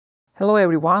Hello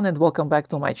everyone and welcome back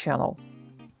to my channel.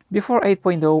 Before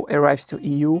 8.0 arrives to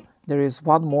EU, there is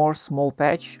one more small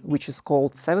patch which is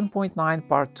called 7.9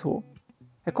 Part 2.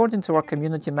 According to our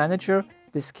community manager,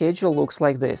 the schedule looks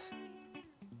like this.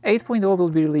 8.0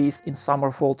 will be released in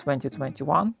summer-fall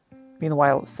 2021,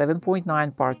 meanwhile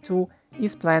 7.9 Part 2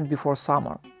 is planned before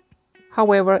summer.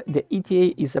 However, the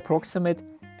ETA is approximate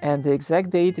and the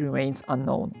exact date remains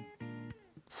unknown.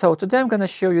 So today I'm gonna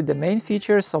show you the main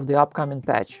features of the upcoming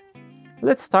patch.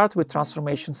 Let's start with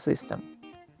transformation system.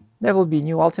 There will be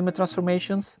new ultimate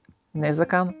transformations,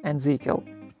 Nezakan and Zekel,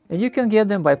 and you can get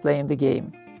them by playing the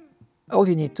game. All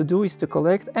you need to do is to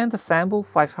collect and assemble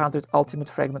 500 ultimate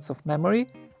fragments of memory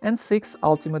and 6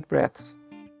 ultimate breaths.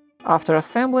 After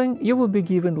assembling, you will be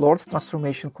given Lord's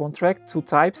Transformation Contract 2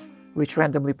 types, which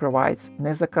randomly provides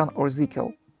Nezakan or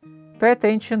Zekel. Pay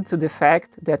attention to the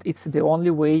fact that it's the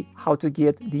only way how to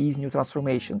get these new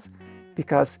transformations,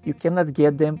 because you cannot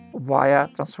get them via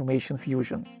transformation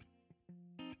fusion.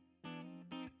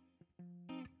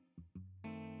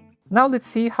 Now let's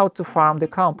see how to farm the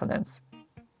components.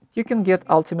 You can get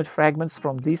ultimate fragments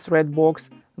from this red box,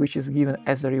 which is given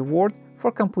as a reward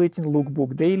for completing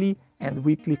lookbook daily and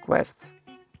weekly quests.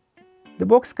 The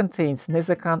box contains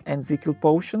Nezakan and Zekel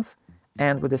potions,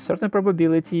 and with a certain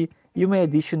probability you may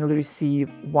additionally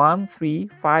receive 1, 3,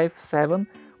 5, 7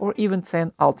 or even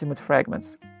 10 ultimate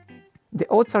fragments. The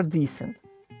odds are decent.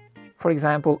 For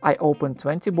example, I opened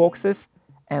 20 boxes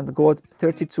and got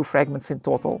 32 fragments in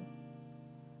total.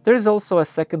 There is also a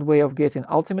second way of getting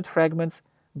ultimate fragments,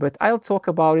 but I'll talk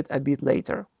about it a bit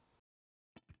later.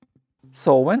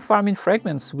 So when farming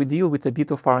fragments, we deal with a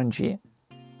bit of RNG.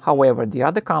 However, the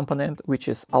other component, which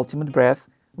is ultimate breath,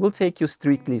 will take you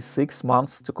strictly 6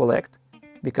 months to collect,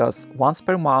 because once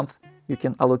per month you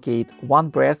can allocate 1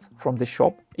 breath from the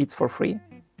shop, it's for free.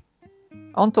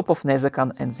 On top of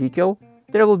Nezakan and Zekel,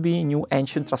 there will be new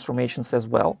ancient transformations as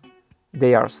well.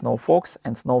 They are Snow Fox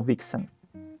and Snow Vixen.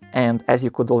 And as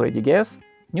you could already guess,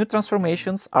 new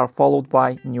transformations are followed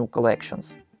by new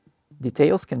collections.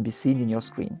 Details can be seen in your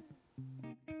screen.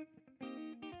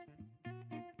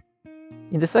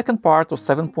 In the second part of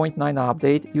 7.9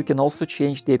 update, you can also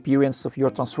change the appearance of your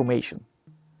transformation.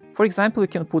 For example, you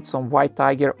can put some white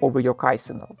tiger over your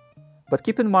Kaisenal. But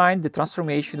keep in mind the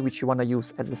transformation which you want to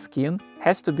use as a skin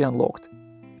has to be unlocked.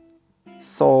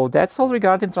 So that's all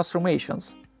regarding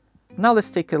transformations. Now let's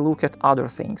take a look at other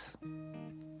things.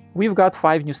 We've got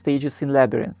 5 new stages in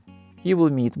Labyrinth. You will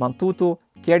meet Mantutu,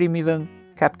 Kerimiven,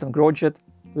 Captain Grojet,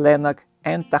 Lenak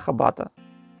and Tahabata.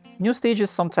 New stages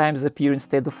sometimes appear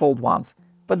instead of old ones,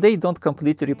 but they don't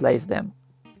completely replace them.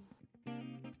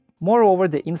 Moreover,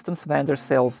 the instance vendor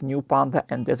sells new Panda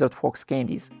and Desert Fox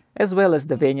candies, as well as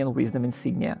the Vanian Wisdom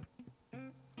insignia.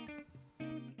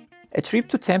 A trip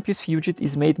to Tempest Fugit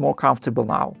is made more comfortable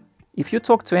now. If you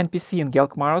talk to NPC in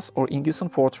Gelkmaros or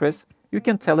Ingison Fortress, you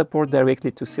can teleport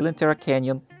directly to Silentera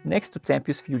Canyon next to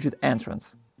Tempest Fugit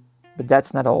entrance. But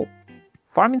that's not all.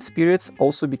 Farming spirits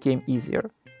also became easier,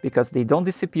 because they don't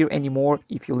disappear anymore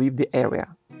if you leave the area.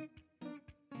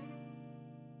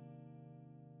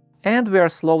 And we are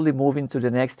slowly moving to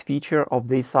the next feature of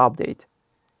this update.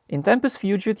 In Tempest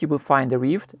Fugit you will find a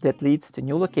rift that leads to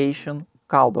new location,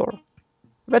 Kaldor.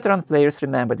 Veteran players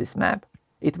remember this map.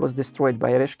 It was destroyed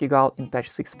by Ereshkigal in patch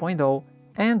 6.0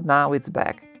 and now it's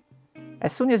back.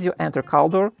 As soon as you enter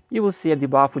Kaldor, you will see a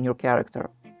debuff on your character.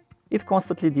 It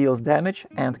constantly deals damage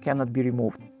and cannot be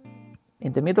removed.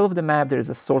 In the middle of the map there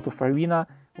is a sort of arena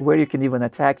where you can even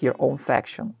attack your own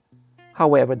faction.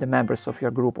 However, the members of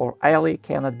your group or ally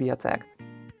cannot be attacked.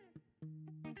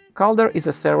 Kaldor is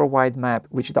a server-wide map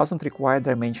which doesn't require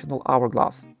Dimensional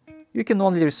Hourglass. You can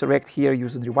only resurrect here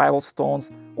using revival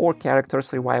stones or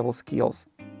characters' revival skills.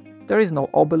 There is no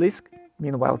obelisk,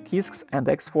 meanwhile Kisks and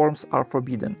X-forms are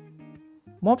forbidden.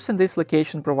 Mobs in this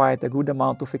location provide a good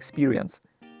amount of experience,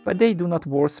 but they do not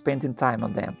worth spending time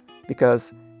on them,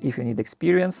 because if you need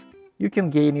experience, you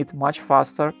can gain it much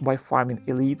faster by farming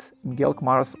elites in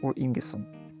Gelkmaros or Ingison.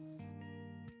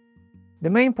 The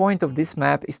main point of this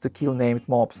map is to kill named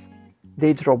mobs.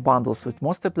 They drop bundles with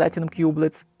Monster Platinum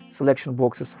Cubelets, selection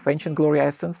boxes of Ancient Glory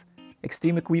Essence,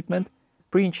 extreme equipment,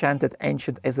 pre-enchanted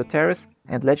Ancient Esoteris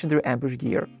and Legendary Ambush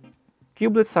gear.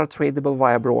 Cubelets are tradable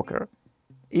via broker.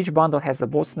 Each bundle has a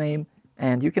boss name,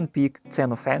 and you can pick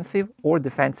 10 offensive or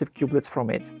defensive cubelets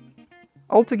from it.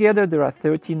 Altogether there are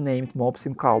 13 named mobs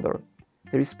in Kaldor.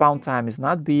 The respawn time is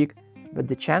not big, but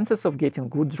the chances of getting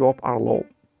good drop are low.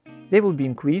 They will be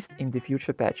increased in the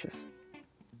future patches.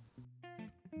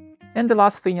 And the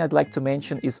last thing I'd like to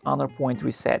mention is Honor Point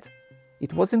Reset.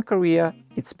 It was in Korea,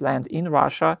 it's planned in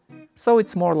Russia, so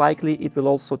it's more likely it will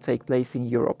also take place in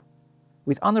Europe.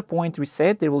 With honor point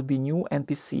reset, there will be new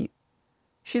NPC.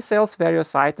 She sells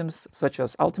various items such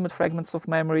as ultimate fragments of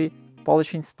memory,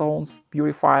 polishing stones,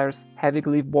 purifiers, heavy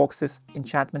glyph boxes,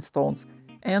 enchantment stones,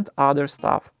 and other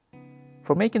stuff.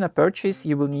 For making a purchase,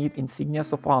 you will need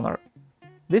insignias of honor.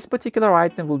 This particular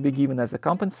item will be given as a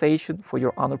compensation for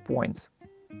your honor points.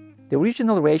 The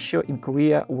original ratio in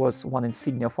Korea was 1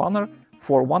 insignia of honor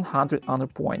for 100 honor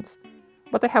points,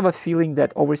 but I have a feeling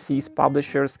that overseas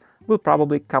publishers will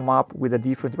probably come up with a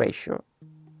different ratio.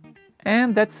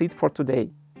 And that's it for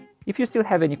today. If you still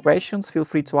have any questions, feel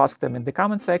free to ask them in the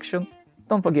comment section.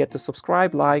 Don't forget to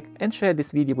subscribe, like, and share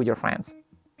this video with your friends.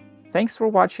 Thanks for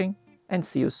watching, and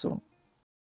see you soon.